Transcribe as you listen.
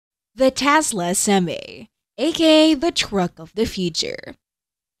The Tesla Semi, aka the truck of the future.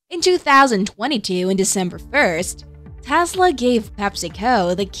 In 2022, on December 1st, Tesla gave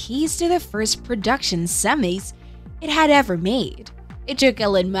PepsiCo the keys to the first production semis it had ever made. It took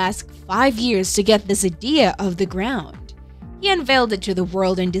Elon Musk 5 years to get this idea off the ground. He unveiled it to the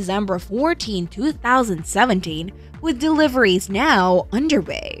world on December 14, 2017, with deliveries now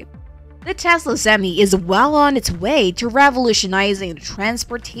underway. The Tesla Semi is well on its way to revolutionizing the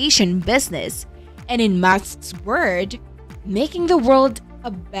transportation business, and in Musk's word, making the world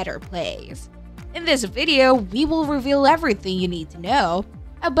a better place. In this video, we will reveal everything you need to know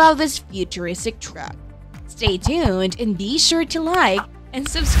about this futuristic truck. Stay tuned and be sure to like and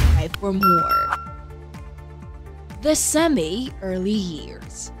subscribe for more. The Semi early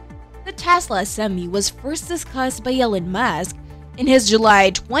years. The Tesla Semi was first discussed by Elon Musk in his July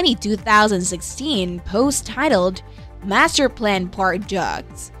 20, 2016 post titled Master Plan Part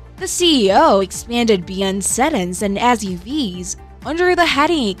Ducts. The CEO expanded beyond sedans and SUVs under the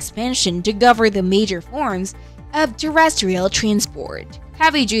heading expansion to cover the major forms of terrestrial transport.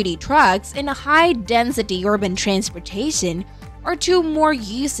 Heavy-duty trucks and high-density urban transportation are two more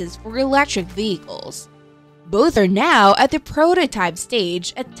uses for electric vehicles. Both are now at the prototype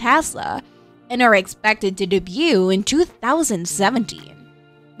stage at Tesla and are expected to debut in 2017.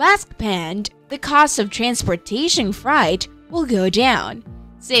 Musk penned, the cost of transportation freight will go down,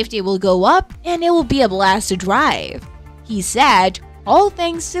 safety will go up, and it will be a blast to drive. He said, all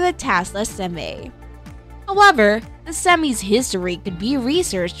thanks to the Tesla Semi. However, the Semi's history could be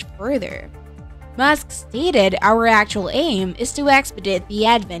researched further. Musk stated our actual aim is to expedite the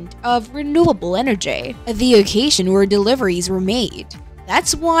advent of renewable energy at the occasion where deliveries were made.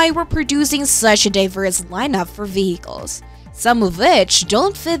 That's why we're producing such a diverse lineup for vehicles, some of which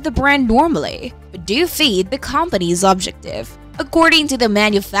don't fit the brand normally, but do feed the company's objective. According to the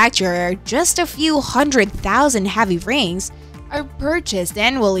manufacturer, just a few 100,000 heavy rings are purchased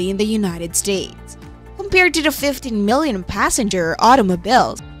annually in the United States, compared to the 15 million passenger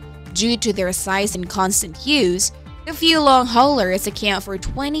automobiles. Due to their size and constant use, the few long haulers account for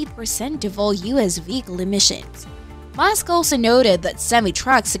 20% of all US vehicle emissions. Musk also noted that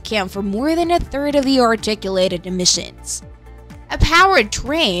semi-trucks account for more than a third of the articulated emissions. A powered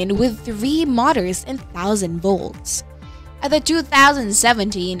train with 3 motors and 1,000 volts. At the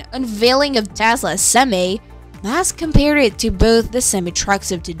 2017 unveiling of Tesla Semi, Musk compared it to both the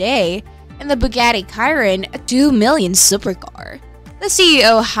semi-trucks of today and the Bugatti Chiron, a $2 million supercar. The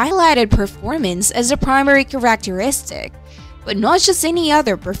CEO highlighted performance as a primary characteristic, but not just any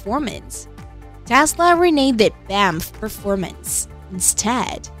other performance. Tesla renamed it BAMF Performance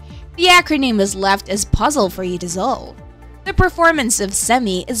instead. The acronym is left as puzzle for you to solve. The performance of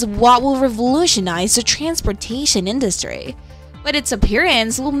Semi is what will revolutionize the transportation industry, but its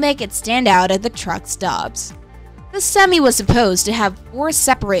appearance will make it stand out at the truck stops. The Semi was supposed to have 4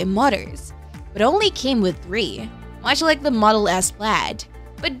 separate motors, but only came with 3, much like the Model S Plaid.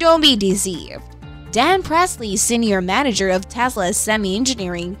 But don't be deceived. Dan Presley, senior manager of Tesla's Semi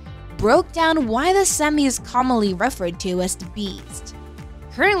engineering, broke down why the Semi is commonly referred to as the Beast.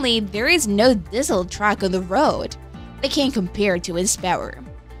 Currently, there is no diesel truck on the road that can compare to its power.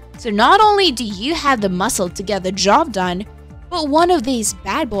 So not only do you have the muscle to get the job done, but one of these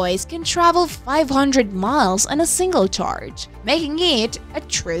bad boys can travel 500 miles on a single charge, making it a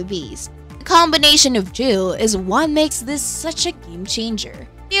true beast. The combination of two is what makes this such a game changer.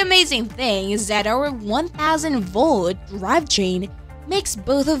 The amazing thing is that our 1000-volt drivetrain makes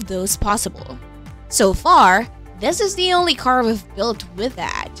both of those possible. So far, this is the only car we've built with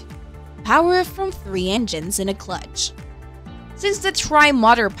that. Power from 3 engines and a clutch. Since the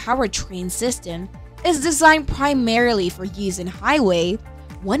tri-motor powertrain system is designed primarily for use in highway,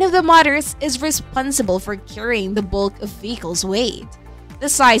 one of the motors is responsible for carrying the bulk of vehicle's weight. The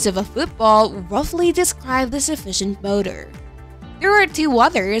size of a football roughly describes the sufficient motor. There are 2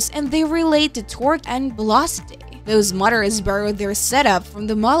 others, and they relate to torque and velocity. Those motors borrow their setup from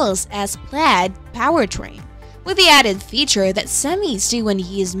the Model S Plaid powertrain, with the added feature that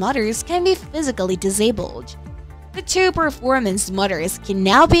semi-2-in-use motors can be physically disabled. The 2 performance motors can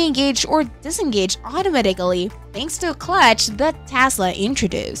now be engaged or disengaged automatically thanks to a clutch that Tesla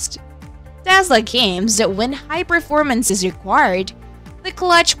introduced. Tesla claims that when high performance is required, the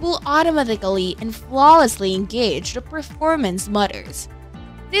clutch will automatically and flawlessly engage the performance motors.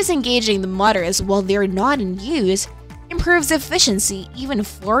 Disengaging the motors while they're not in use improves efficiency even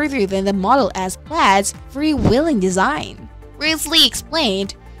further than the Model S Plaid's freewheeling design. Presley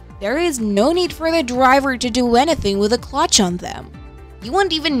explained, there is no need for the driver to do anything with a clutch on them. You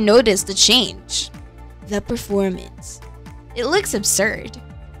won't even notice the change. The performance. It looks absurd.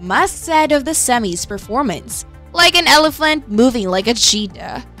 Musk said of the Semi's performance, "Like an elephant moving like a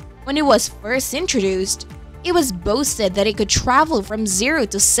cheetah." When it was first introduced, it was boasted that it could travel from 0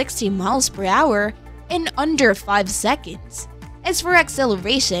 to 60 miles per hour in under 5 seconds. As for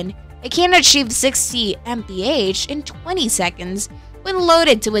acceleration, it can achieve 60 mph in 20 seconds when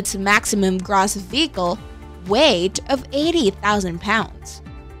loaded to its maximum gross vehicle weight of 80,000 pounds.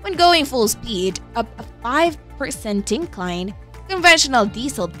 When going full speed up a 5% incline, conventional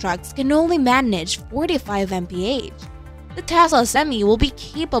diesel trucks can only manage 45 mph. The Tesla Semi will be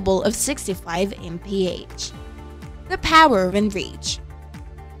capable of 65 mph. The power and reach.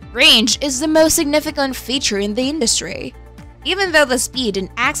 Range is the most significant feature in the industry. Even though the speed and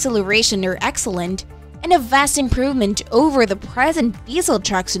acceleration are excellent, and a vast improvement over the present diesel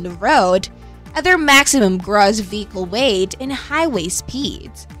trucks on the road, at their maximum gross vehicle weight and highway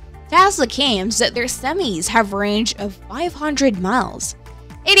speeds, Tesla claims that their semis have a range of 500 miles.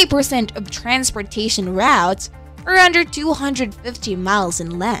 80% of transportation routes are under 250 miles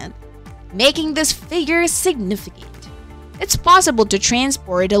in length, making this figure significant. It's possible to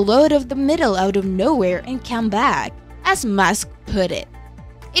transport a load of the middle out of nowhere and come back, as Musk put it.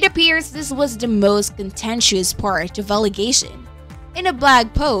 It appears this was the most contentious part of allegation. In a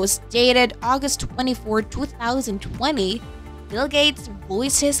blog post dated August 24, 2020, Bill Gates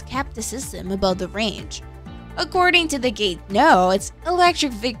voiced his skepticism about the range. According to the Gates notes,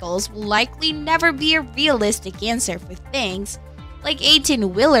 electric vehicles will likely never be a realistic answer for things like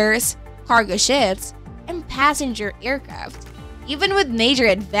 18-wheelers, cargo ships, and passenger aircraft, even with major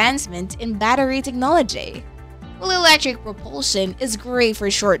advancement in battery technology. While electric propulsion is great for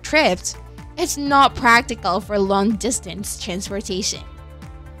short trips, it's not practical for long-distance transportation.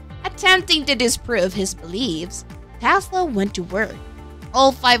 Attempting to disprove his beliefs, Tesla went to work.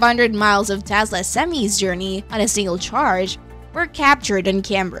 All 500 miles of Tesla Semi's journey on a single charge were captured on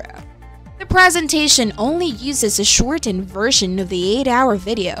camera. The presentation only uses a shortened version of the 8-hour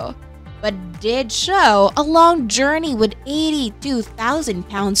video, but did show a long journey with 82,000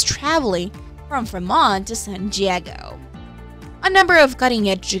 pounds traveling from Fremont to San Diego. A number of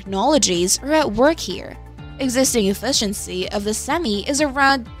cutting-edge technologies are at work here. Existing efficiency of the Semi is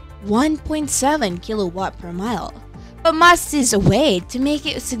around 1.7 kilowatt per mile, but Musk sees a way to make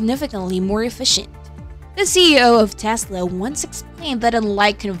it significantly more efficient. The CEO of Tesla once explained that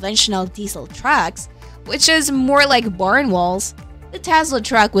unlike conventional diesel trucks, which is more like barn walls, the Tesla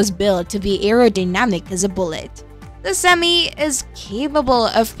truck was built to be aerodynamic as a bullet. The Semi is capable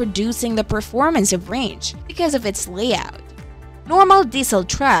of producing the performance of range because of its layout. Normal diesel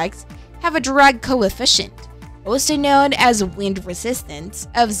trucks have a drag coefficient, also known as wind resistance,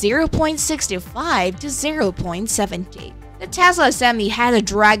 of 0.65 to 0.70. The Tesla Semi has a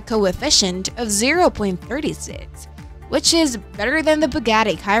drag coefficient of 0.36, which is better than the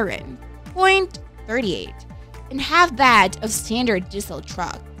Bugatti Chiron, 0.38, and half that of standard diesel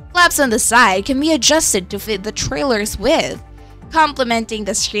truck. Flaps on the side can be adjusted to fit the trailer's width, complementing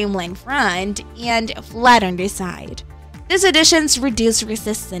the streamlined front and flat underside. These additions reduce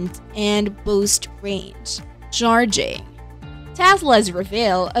resistance and boost range. Charging. Tesla's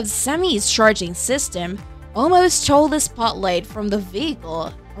reveal of Semi's charging system almost stole the spotlight from the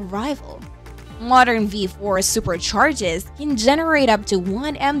vehicle arrival. Modern V4 superchargers can generate up to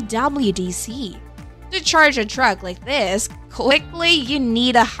 1 MW DC. To charge a truck like this quickly, you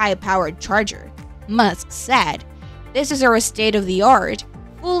need a high-powered charger, Musk said. This is our state-of-the-art,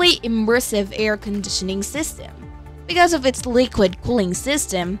 fully immersive air conditioning system. Because of its liquid cooling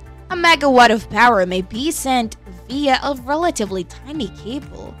system, a megawatt of power may be sent via a relatively tiny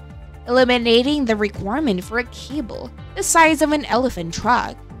cable, eliminating the requirement for a cable the size of an elephant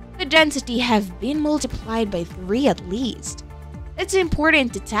truck. The density have been multiplied by 3 at least. It's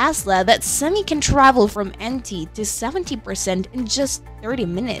important to Tesla that Semi can travel from empty to 70% in just 30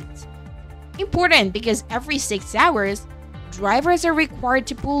 minutes. Important because every 6 hours, drivers are required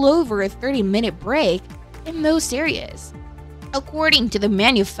to pull over a 30-minute break in most areas. According to the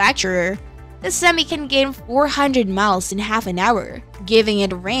manufacturer, the Semi can gain 400 miles in half an hour, giving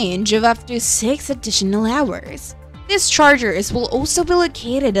it a range of up to 6 additional hours. These chargers will also be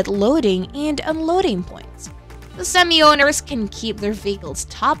located at loading and unloading points. The Semi owners can keep their vehicles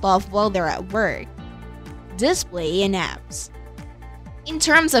top off while they're at work. Display and apps. In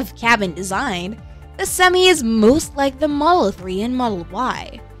terms of cabin design, the Semi is most like the Model 3 and Model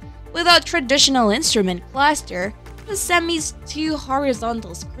Y. Without traditional instrument cluster, the Semi's 2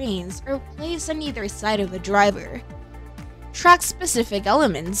 horizontal screens are placed on either side of the driver. Truck-specific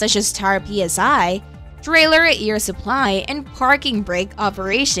elements such as tire PSI, trailer air supply, and parking brake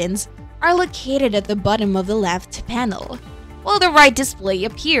operations are located at the bottom of the left panel. while the right display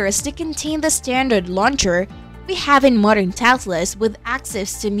appears to contain the standard launcher we have in modern Teslas with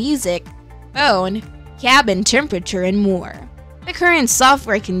access to music, phone, cabin temperature, and more. The current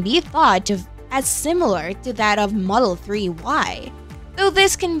software can be thought of as similar to that of Model 3 Y, though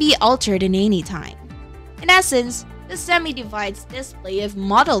this can be altered in any time. In essence, the semi-divides display of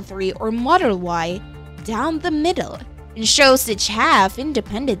Model 3 or Model Y down the middle and shows each half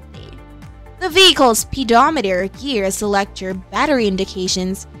independently. The vehicle's speedometer, gear selector, battery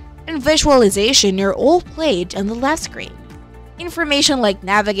indications, and visualization are all played on the left screen. Information like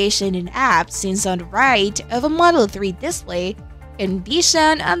navigation and apps seen on the right of a Model 3 display can be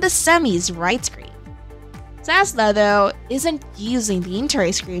shown on the Semi's right screen. Tesla, though, isn't using the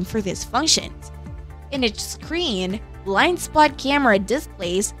entire screen for these functions. In its screen, blind spot camera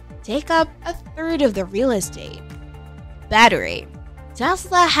displays take up a third of the real estate. Battery.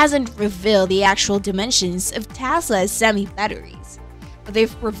 Tesla hasn't revealed the actual dimensions of Tesla's semi-batteries, but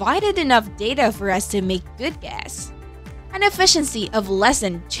they've provided enough data for us to make good guess. An efficiency of less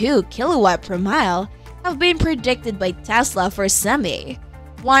than 2 kilowatt per mile have been predicted by Tesla for Semi,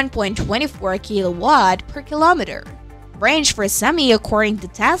 1.24 kilowatt per kilometer. Range for Semi, according to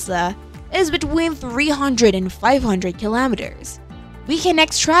Tesla, is between 300 and 500 kilometers. We can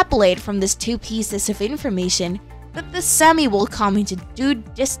extrapolate from these two pieces of information that the Semi will come into two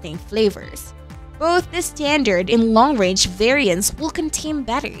distinct flavors. Both the standard and long-range variants will contain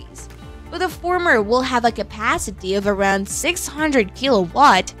batteries, but the former will have a capacity of around 600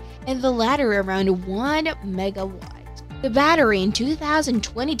 kilowatt and the latter around 1 megawatt. The battery in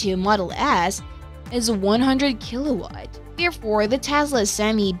 2022 Model S is 100 kilowatt. Therefore, the Tesla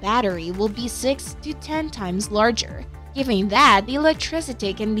Semi battery will be 6 to 10 times larger, given that the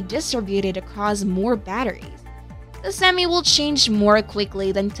electricity can be distributed across more batteries. The Semi will change more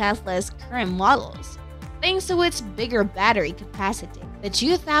quickly than Tesla's current models, thanks to its bigger battery capacity. The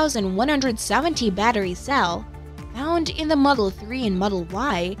 2170 battery cell, found in the Model 3 and Model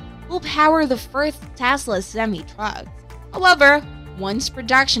Y, will power the first Tesla Semi trucks. However, once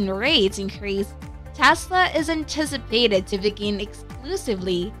production rates increase, Tesla is anticipated to begin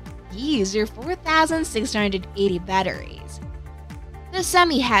exclusively use their 4680 batteries. The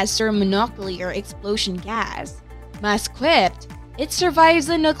Semi has thermonuclear explosion gas. Musk quipped, "It survives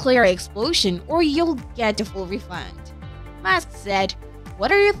a nuclear explosion or you'll get a full refund." Musk said,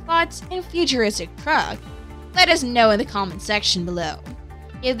 "What are your thoughts in futuristic truck? Let us know in the comment section below.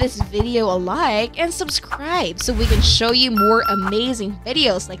 Give this video a like and subscribe so we can show you more amazing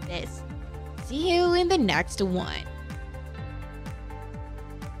videos like this. See you in the next one.